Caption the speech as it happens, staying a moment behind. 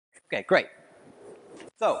Okay, great.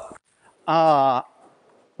 So,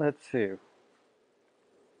 let's see.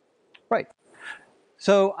 Right.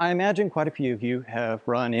 So I imagine quite a few of you have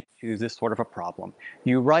run into this sort of a problem.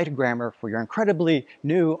 You write a grammar for your incredibly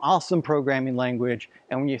new, awesome programming language,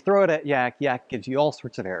 and when you throw it at yacc, yacc gives you all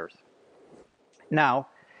sorts of errors. Now,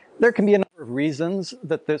 there can be a number of reasons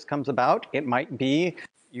that this comes about. It might be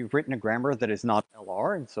you've written a grammar that is not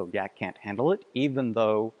LR, and so yacc can't handle it, even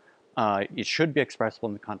though it should be expressible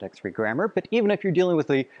in the context-free grammar. But even if you're dealing with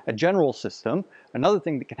a general system, another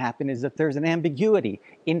thing that can happen is that there's an ambiguity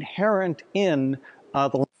inherent in the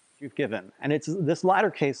language you've given. And it's this latter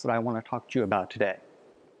case that I want to talk to you about today.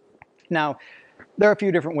 Now, there are a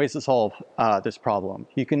few different ways to solve this problem.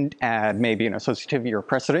 You can add maybe an associativity or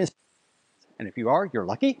precedence, and if you are, you're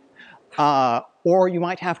lucky. Or you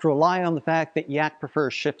might have to rely on the fact that yacc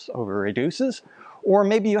prefers shifts over reduces, or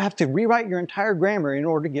maybe you have to rewrite your entire grammar in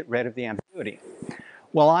order to get rid of the ambiguity.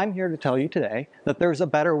 Well, I'm here to tell you today that there's a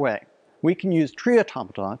better way. We can use tree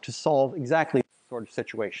automata to solve exactly these sort of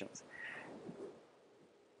situations.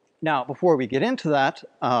 Now, before we get into that,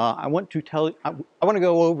 I want to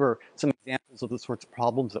go over some examples of the sorts of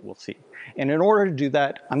problems that we'll see. And in order to do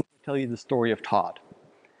that, I'm going to tell you the story of Todd.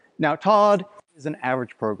 Now, Todd is an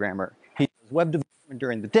average programmer. He does web development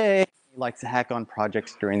during the day. He likes to hack on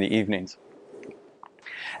projects during the evenings.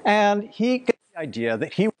 And he gets the idea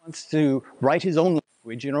that he wants to write his own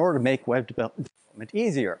language in order to make web development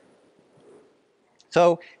easier.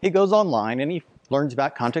 So he goes online and he learns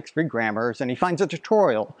about context-free grammars, and he finds a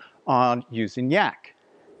tutorial on using yacc.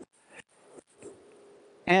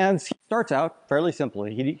 And he starts out fairly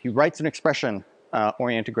simply. He writes an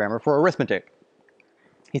expression-oriented grammar for arithmetic.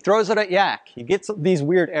 He throws it at yacc. He gets these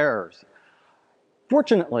weird errors.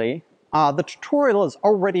 Fortunately, the tutorial has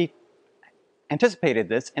already anticipated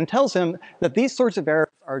this and tells him that these sorts of errors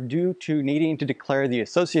are due to needing to declare the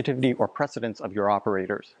associativity or precedence of your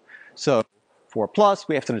operators. So for plus,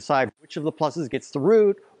 we have to decide which of the pluses gets the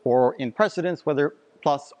root, or in precedence, whether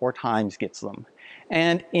plus or times gets them.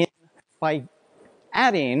 And by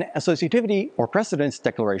adding associativity or precedence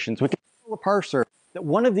declarations, we can tell the parser that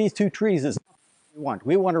one of these two trees is not what we want.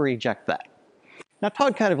 We want to reject that. Now,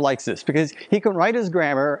 Todd kind of likes this because he can write his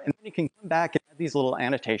grammar and then he can come back and add these little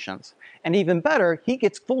annotations. And even better, he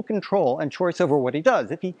gets full control and choice over what he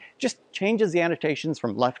does. If he just changes the annotations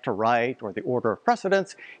from left to right or the order of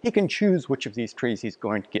precedence, he can choose which of these trees he's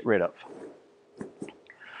going to get rid of.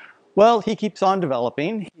 Well, he keeps on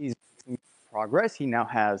developing. He's making progress. He now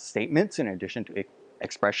has statements in addition to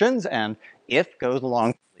expressions, and if goes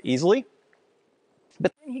along easily.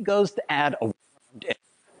 But then he goes to add a warmed if.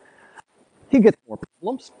 He gets more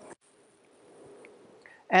problems.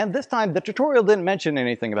 And this time, the tutorial didn't mention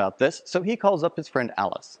anything about this, so he calls up his friend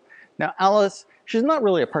Alice. Now, Alice, she's not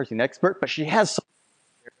really a parsing expert, but she has some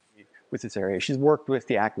familiarity with this area. She's worked with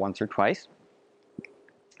yacc once or twice.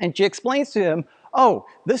 And she explains to him, oh,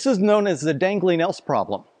 this is known as the dangling else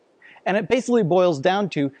problem. And it basically boils down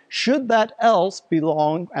to, should that else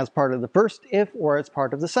belong as part of the first if or as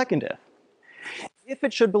part of the second if? If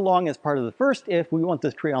it should belong as part of the first if, we want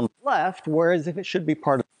the tree on the left, whereas if it should be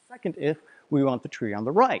part of the second if, we want the tree on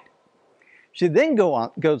the right. She then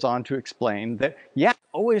goes on to explain that yacc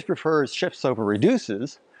always prefers shifts over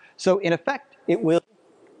reduces, so in effect it will,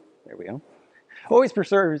 there we go, always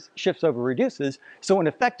prefers shifts over reduces, so in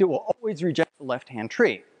effect it will always reject the left-hand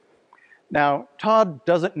tree. Now, Todd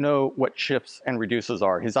doesn't know what shifts and reduces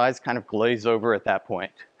are. His eyes kind of glaze over at that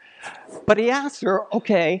point. But he asks her,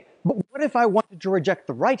 okay, but what if I wanted to reject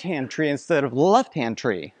the right-hand tree instead of the left-hand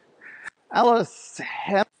tree? Alice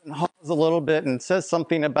hems and haws a little bit and says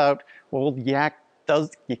something about, well, yacc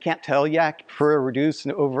you can't tell yacc for a reduce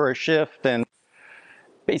over a shift, and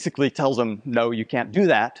basically tells him, no, you can't do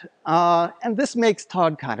that. And this makes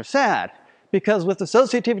Todd kind of sad, because with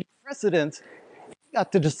associativity precedence, he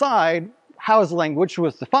got to decide how his language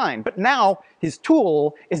was defined. But now his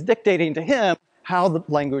tool is dictating to him how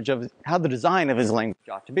the design of his language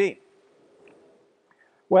ought to be.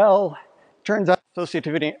 Well, turns out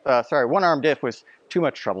associativity, one-armed if was too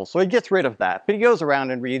much trouble, so he gets rid of that. But he goes around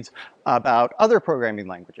and reads about other programming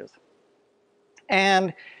languages.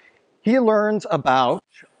 And he learns about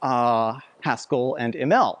Haskell and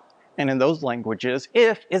ML. And in those languages,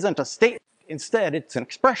 if isn't a statement, instead it's an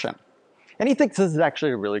expression. And he thinks this is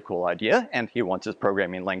actually a really cool idea, and he wants his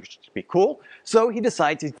programming language to be cool, so he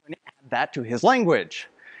decides he's going to add that to his language.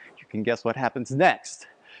 You can guess what happens next.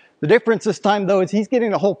 The difference this time, though, is he's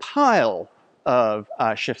getting a whole pile of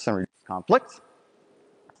shifts and reduce conflicts.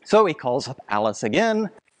 So he calls up Alice again.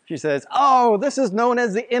 She says, oh, this is known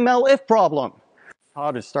as the ML if problem.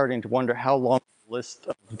 Todd is starting to wonder how long the list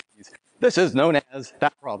of these This is known as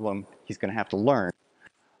that problem he's going to have to learn.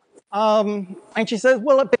 And she says,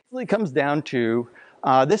 well, it basically comes down to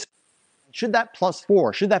this. Should that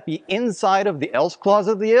 +4, should that be inside of the else clause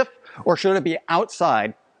of the if, or should it be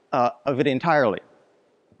outside of it entirely?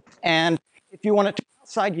 And if you want it to be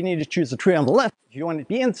outside, you need to choose the tree on the left. If you want it to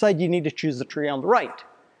be inside, you need to choose the tree on the right.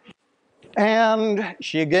 And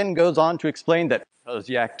she again goes on to explain that because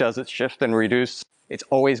yacc does its shift and reduce, it's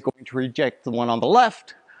always going to reject the one on the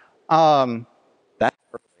left. That's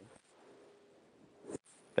early.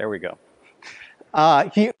 There we go.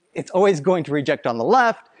 It's always going to reject on the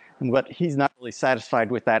left, but he's not really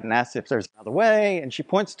satisfied with that and asks if there's another way. And she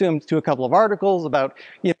points to him to a couple of articles about,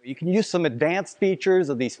 you can use some advanced features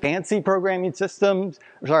of these fancy programming systems,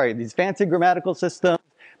 these fancy grammatical systems,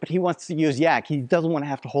 but he wants to use yacc. He doesn't want to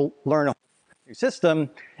have to learn a whole new system.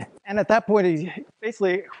 And at that point, he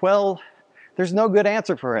basically, well, there's no good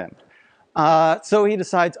answer for him. So he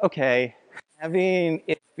decides, okay, having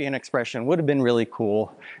it be an expression would have been really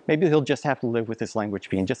cool. Maybe he'll just have to live with this language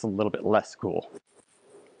being just a little bit less cool.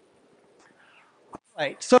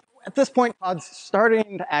 Right, so at this point, Todd's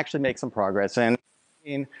starting to actually make some progress and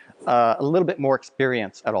getting a little bit more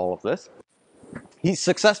experience at all of this. He's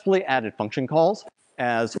successfully added function calls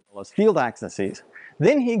as well as field accesses.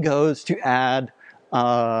 Then he goes to add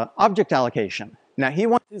object allocation. Now he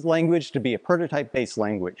wants his language to be a prototype-based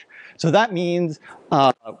language. So that means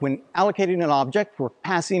when allocating an object, we're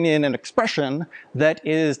passing in an expression that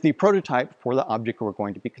is the prototype for the object we're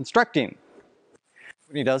going to be constructing.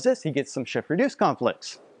 When he does this, he gets some shift-reduce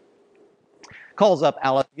conflicts. Calls up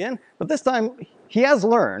Alice again, but this time he has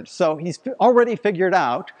learned, so he's already figured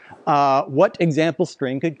out what example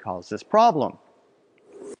string could cause this problem.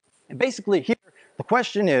 And basically here, the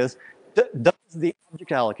question is, does the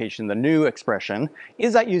object allocation, the new expression,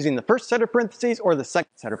 is that using the first set of parentheses or the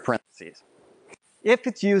second set of parentheses? If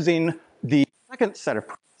it's using the second set of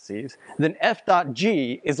parentheses, then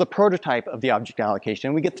f.g is the prototype of the object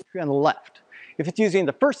allocation. We get the tree on the left. If it's using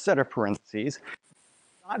the first set of parentheses,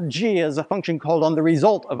 .g is a function called on the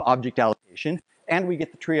result of object allocation, and we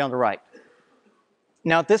get the tree on the right.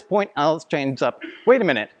 Now at this point, Alice chains up, wait a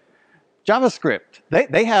minute, JavaScript,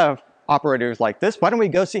 they have operators like this. Why don't we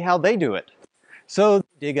go see how they do it? So they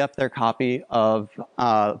dig up their copy of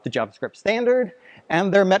the JavaScript standard,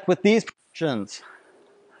 and they're met with these functions,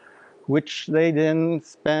 which they then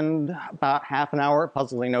spend about half an hour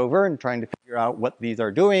puzzling over and trying to figure out what these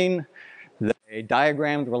are doing. They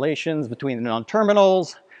diagram the relations between the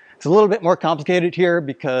non-terminals. It's a little bit more complicated here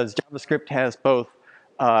because JavaScript has both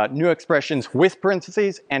new expressions with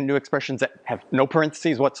parentheses and new expressions that have no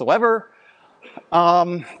parentheses whatsoever.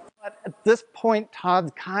 But at this point,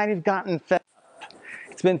 Todd's kind of gotten fed up.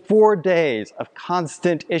 It's been 4 days of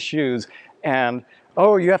constant issues and,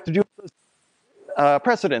 oh, you have to do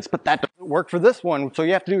precedence, but that doesn't work for this one, so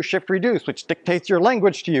you have to do shift reduce, which dictates your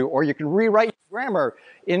language to you, or you can rewrite grammar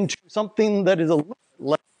into something that is a little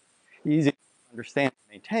less easy to understand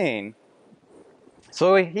and maintain.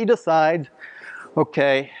 So he decides,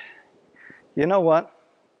 okay, you know what?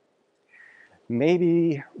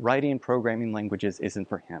 Maybe writing programming languages isn't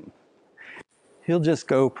for him. He'll just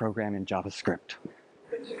go program in JavaScript.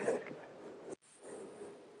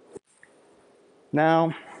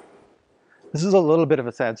 Now, this is a little bit of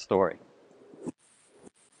a sad story.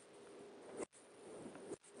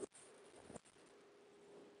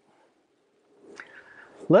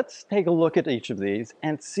 Let's take a look at each of these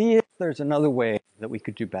and see if there's another way that we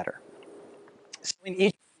could do better. So in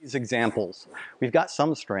each of these examples, we've got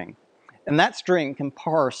some string, and that string can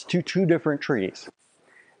parse to 2 different trees.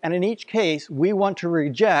 And in each case, we want to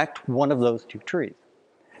reject one of those 2 trees.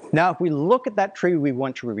 Now, if we look at that tree we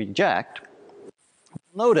want to reject,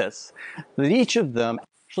 notice that each of them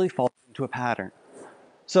actually falls into a pattern.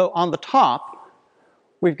 So on the top,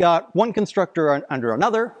 we've got one constructor under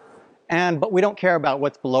another, but we don't care about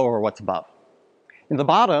what's below or what's above. In the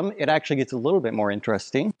bottom, it actually gets a little bit more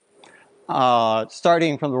interesting.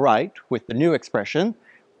 Starting from the right with the new expression,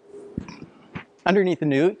 underneath the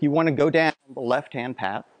new, you want to go down the left-hand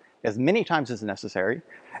path as many times as necessary,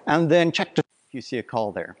 and then check to see if you see a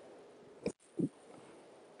call there.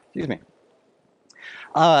 Excuse me.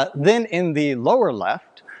 Then in the lower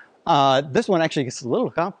left, this one actually gets a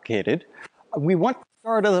little complicated. We want to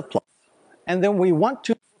start at the plus, and then we want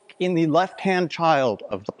to look in the left-hand child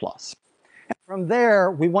of the plus. And from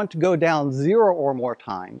there, we want to go down 0 or more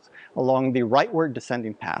times along the rightward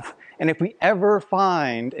descending path. And if we ever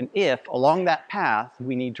find an if along that path,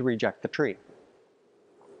 we need to reject the tree.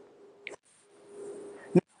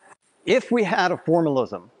 Now, if we had a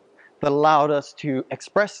formalism that allowed us to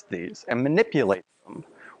express these and manipulate them,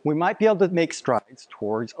 we might be able to make strides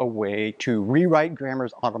towards a way to rewrite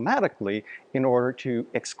grammars automatically in order to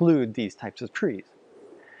exclude these types of trees.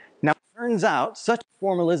 Now, it turns out such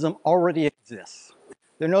formalism already exists.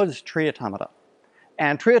 They're known as tree automata.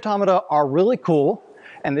 And tree automata are really cool,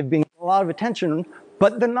 and they've been getting a lot of attention,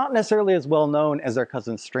 but they're not necessarily as well known as their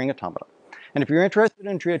cousin string automata. And if you're interested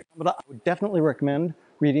in tree automata, I would definitely recommend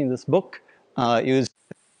reading this book.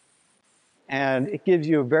 And it gives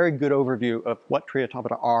you a very good overview of what tree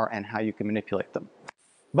automata are and how you can manipulate them.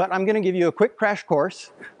 But I'm going to give you a quick crash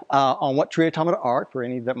course on what tree automata are for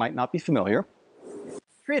any that might not be familiar.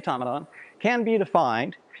 Tree automata can be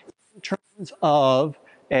defined in terms of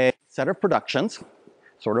a set of productions,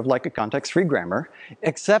 sort of like a context-free grammar,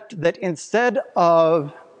 except that in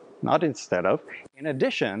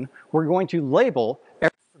addition, we're going to label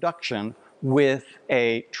every production with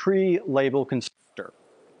a tree label constructor.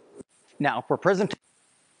 Now, for presentation,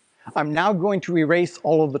 I'm now going to erase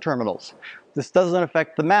all of the terminals. This doesn't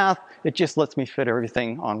affect the math, it just lets me fit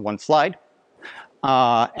everything on one slide.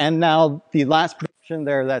 And now the last production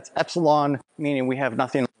there, that's epsilon, meaning we have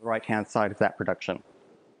nothing on the right-hand side of that production.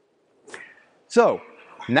 So,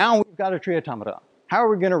 now we've got a tree automata. How are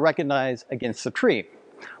we going to recognize against the tree?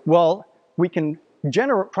 Well, we can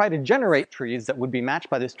try to generate trees that would be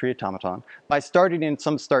matched by this tree automaton by starting in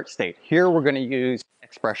some start state. Here we're going to use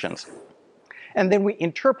expressions. And then we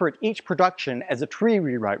interpret each production as a tree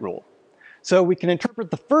rewrite rule. So we can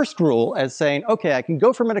interpret the first rule as saying, okay, I can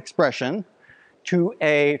go from an expression to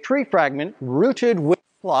a tree fragment rooted with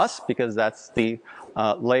plus, because that's the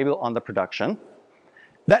label on the production,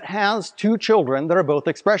 that has two children that are both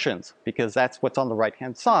expressions, because that's what's on the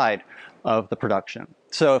right-hand side of the production.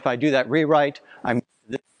 So if I do that rewrite, I'm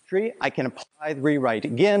this tree, I can apply the rewrite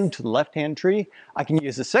again to the left-hand tree. I can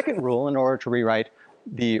use the second rule in order to rewrite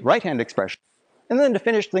the right-hand expression. And then to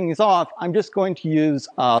finish things off, I'm just going to use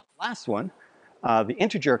the last one, the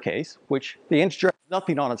integer case, which the integer has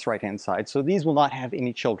nothing on its right-hand side, so these will not have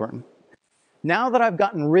any children. Now that I've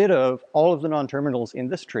gotten rid of all of the non-terminals in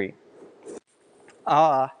this tree,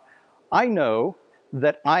 I know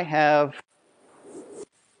that I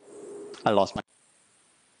lost my...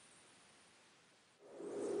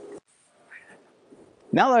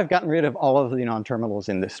 Now that I've gotten rid of all of the non-terminals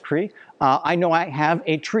in this tree, I know I have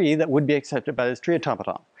a tree that would be accepted by this tree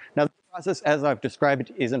automaton. Now the process, as I've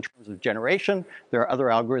described it, is in terms of generation. There are other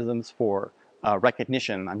algorithms for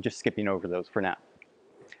recognition. I'm just skipping over those for now.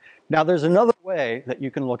 Now there's another way that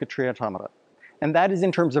you can look at tree automata, and that is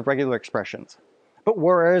in terms of regular expressions. But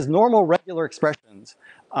whereas normal regular expressions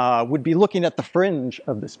would be looking at the fringe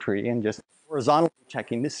of this tree and just horizontally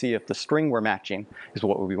checking to see if the string we're matching is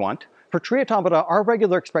what we want, for tree automata, our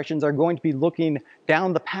regular expressions are going to be looking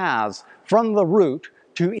down the paths from the root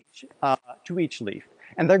to each leaf.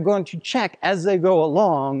 And they're going to check as they go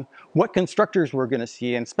along what constructors we're going to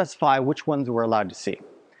see and specify which ones we're allowed to see.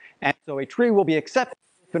 And so a tree will be accepted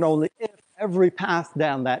if and only if every path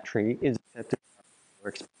down that tree is accepted by our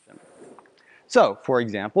expression. So, for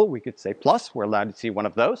example, we could say plus, we're allowed to see one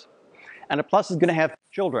of those, and a plus is going to have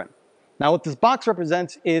children. Now what this box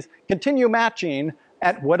represents is continue matching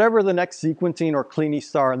at whatever the next sequencing or cleaning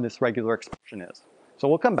star in this regular expression is. So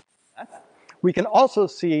we'll come back to that. We can also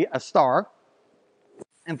see a star,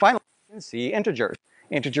 and finally we can see integers.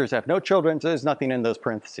 Integers have no children, so there's nothing in those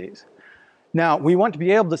parentheses. Now we want to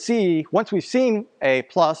be able to see, once we've seen a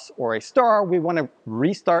plus or a star, we want to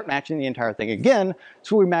restart matching the entire thing again,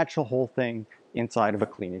 so we match the whole thing inside of a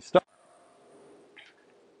cleaning star.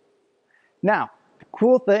 Now, the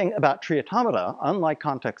cool thing about tree automata, unlike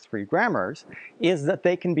context-free grammars, is that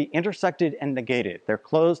they can be intersected and negated. They're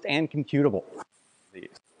closed and computable. This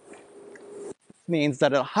means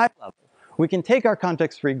that at a high level, we can take our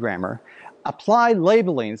context-free grammar, apply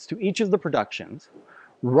labelings to each of the productions,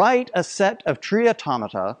 write a set of tree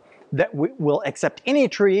automata that will accept any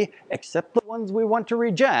tree except the ones we want to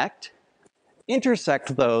reject,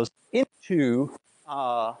 intersect those into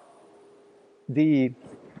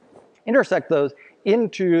the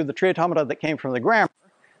tree automata that came from the grammar.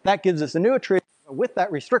 That gives us a new tree with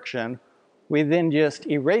that restriction. We then just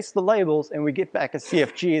erase the labels and we get back a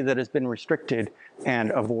CFG that has been restricted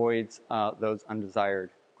and avoids those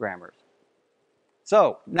undesired grammars.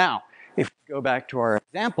 So now, if we go back to our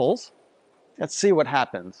examples, let's see what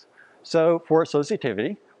happens. So for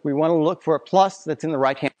associativity, we want to look for a plus that's in the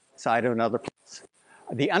right-hand side of another plus.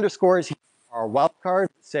 The underscores here are wildcards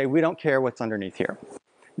that say we don't care what's underneath here.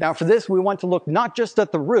 Now for this, we want to look not just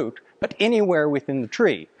at the root, but anywhere within the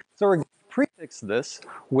tree. So we're going to prefix this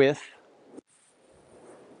with,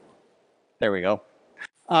 there we go.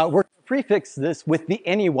 We're going to prefix this with the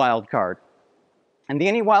any wildcard. And the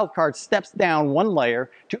any wildcard steps down one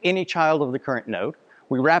layer to any child of the current node.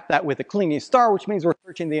 We wrap that with a cleaning star, which means we're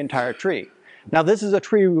searching the entire tree. Now this is a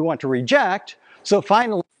tree we want to reject, so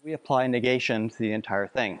finally we apply negation to the entire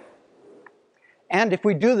thing. And if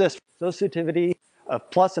we do this for associativity of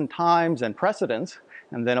plus and times and precedence,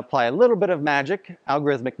 and then apply a little bit of magic,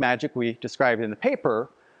 algorithmic magic we described in the paper,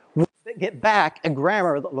 we get back a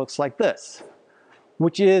grammar that looks like this,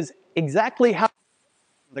 which is exactly how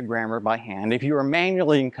the grammar by hand if you were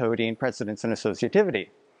manually encoding precedence and associativity.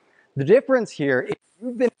 The difference here is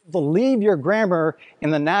you've been able to leave your grammar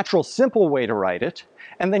in the natural simple way to write it,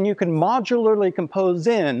 and then you can modularly compose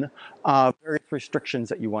in various restrictions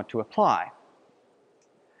that you want to apply.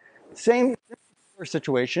 Same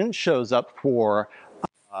situation shows up for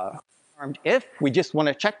one-armed if. We just want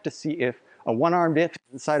to check to see if a one-armed if is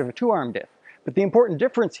inside of a two-armed if. But the important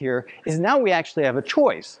difference here is now we actually have a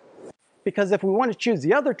choice. Because if we want to choose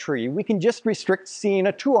the other tree, we can just restrict seeing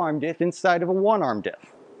a two-armed if inside of a one-armed if.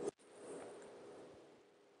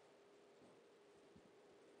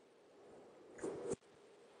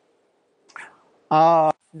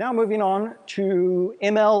 Now moving on to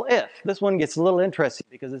ML if. This one gets a little interesting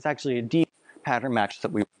because it's actually a deep pattern match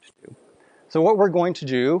that we want to do. So what we're going to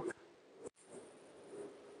do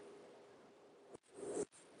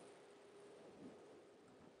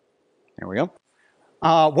there we go.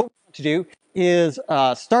 What we want to do is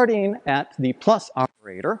starting at the plus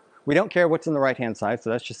operator. We don't care what's in the right-hand side, so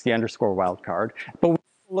that's just the underscore wildcard. But we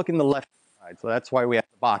look in the left side, so that's why we have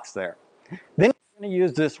the box there. Then we're going to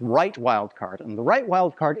use this right wildcard, and the right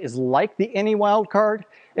wildcard is like the any wildcard,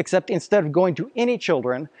 except instead of going to any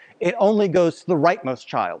children, it only goes to the rightmost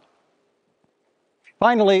child.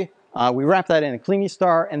 Finally, we wrap that in a cleaning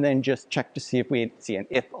star and then just check to see if we see an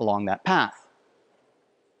if along that path.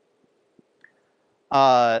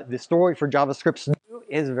 The story for JavaScript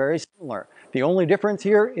is very similar. The only difference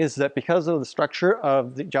here is that because of the structure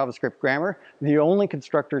of the JavaScript grammar, the only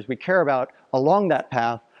constructors we care about along that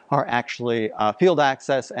path are actually field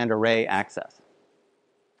access and array access.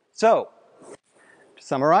 So, to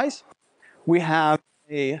summarize, we have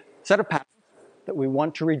a set of patterns that we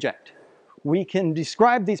want to reject. We can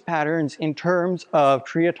describe these patterns in terms of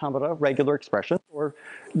tree automata regular expressions, or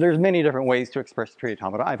there's many different ways to express tree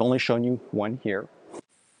automata. I've only shown you one here.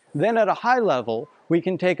 Then at a high level, we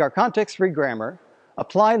can take our context-free grammar,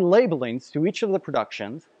 apply labelings to each of the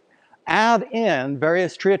productions, add in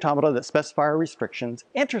various tree automata that specify our restrictions,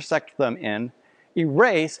 intersect them in,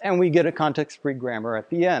 erase, and we get a context-free grammar at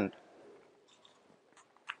the end.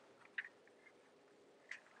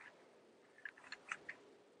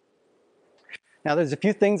 Now there's a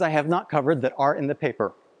few things I have not covered that are in the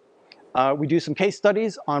paper. We do some case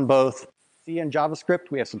studies on both C and JavaScript.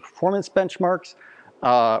 We have some performance benchmarks.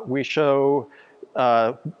 We show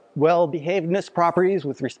well-behavedness properties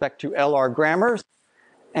with respect to LR grammars.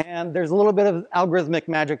 And there's a little bit of algorithmic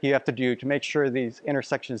magic you have to do to make sure these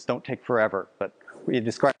intersections don't take forever, but we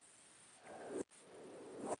describe.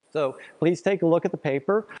 So please take a look at the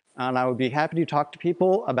paper, and I would be happy to talk to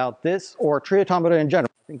people about this or tree automata in general.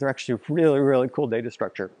 I think they're actually a really, really cool data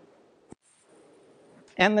structure.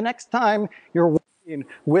 And the next time you're working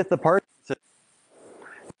with the parses,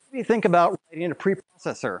 maybe think about writing a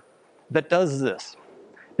preprocessor that does this.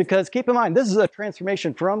 Because keep in mind, this is a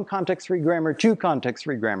transformation from context-free grammar to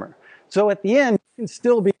context-free grammar. So at the end, you can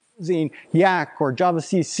still be using yacc or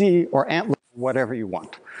JavaCC or Antler, whatever you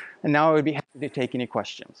want. And now I would be happy to take any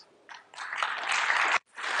questions.